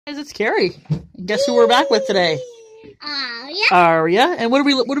Guys, it's Carrie. And guess who we're back with today? Ariel. Ariel. And what are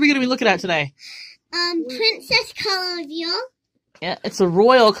we going to be looking at today? Princess color reveal. Yeah, it's a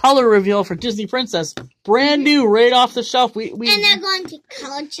royal color reveal for Disney Princess. Brand new, right off the shelf. We And they're going to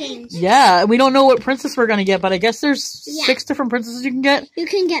color change. Yeah, we don't know what princess we're going to get, but I guess there's 6 different princesses you can get. You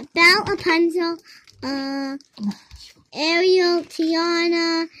can get Belle, Rapunzel, Ariel,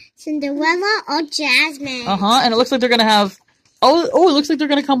 Tiana, Cinderella, or Jasmine. And it looks like they're going to have... Oh, it looks like they're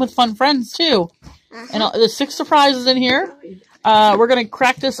going to come with fun friends, too. And there's 6 surprises in here. We're going to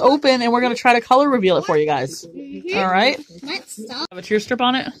crack this open, and we're going to try to color reveal it for you guys. All right? Let's start. Have a tear strip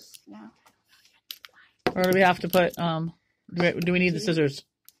on it? No. Or do we have to put, do we need the scissors?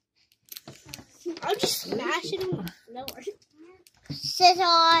 I'll just smash it on the floor.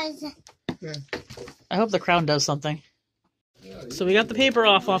 Scissors. I hope the crown does something. So we got the paper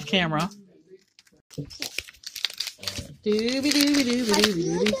off camera. I feel like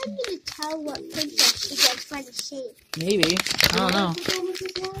I need to tell what princess she gets by the shape. Maybe. I don't know.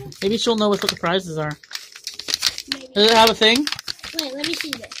 Maybe she'll know what the prizes are. Maybe. Does it have a thing? Wait, let me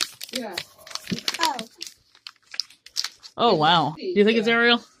see this. Yeah. Oh. Oh wow. Do you think it's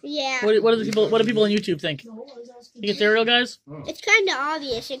Ariel? Yeah. What do people on YouTube think? Think it's Ariel, guys? It's kind of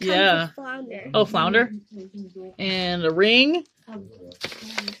obvious. It comes with Flounder. Oh, Flounder. And a ring.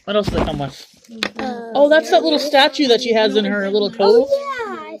 What else do they come with? Oh, that's that little statue that she has in her little cove.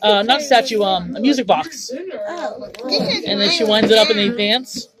 Oh, yeah. Not statue, a music box. Oh. This is And then she winds it up and they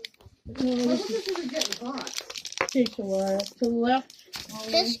dance. Take a while. To the left.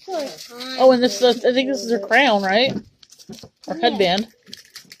 This goes on. Oh, and this I think this is her crown, right? Or headband.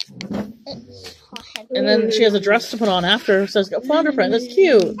 And then she has a dress to put on after. It says Flounder print. That's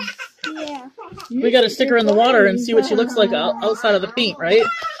cute. Yeah. We got to stick her in the water and see what she looks like outside of the paint, right?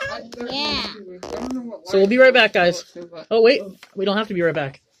 Yeah. So we'll be right back, guys. Oh, wait. We don't have to be right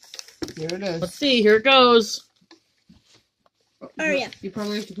back. Here it is. Let's see. Here it goes. Oh, yeah. You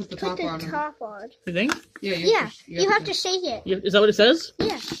probably have to put the Put top the on. top on. You think? Yeah, You have to shake it. Is that what it says?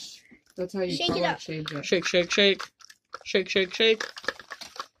 Yeah. That's how you Shake color it up. change it. Shake, shake, shake. Shake, shake, shake.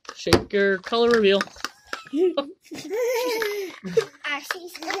 Shake your color reveal. I see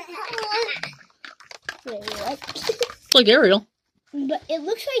something. Wait, what? It's like Ariel. But it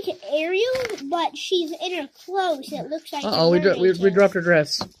looks like Ariel, but she's in her clothes. It looks like. Uh-oh, we dropped her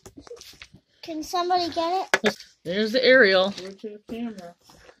dress. Can somebody get it? There's the Ariel. Go to the camera.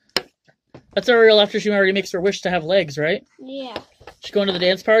 That's Ariel after she already makes her wish to have legs, right? Yeah. She's going to the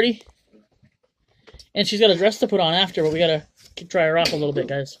dance party. And she's got a dress to put on after, but we gotta dry her off a little bit,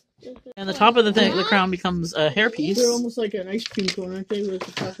 guys. And the top of the crown becomes a hairpiece. They're almost like an ice cream cone, aren't they? With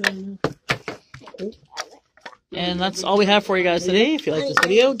the top of them. And that's all we have for you guys today. If you like this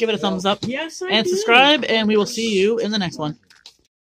video, give it a thumbs up Yes, I and do. subscribe, and we will see you in the next one.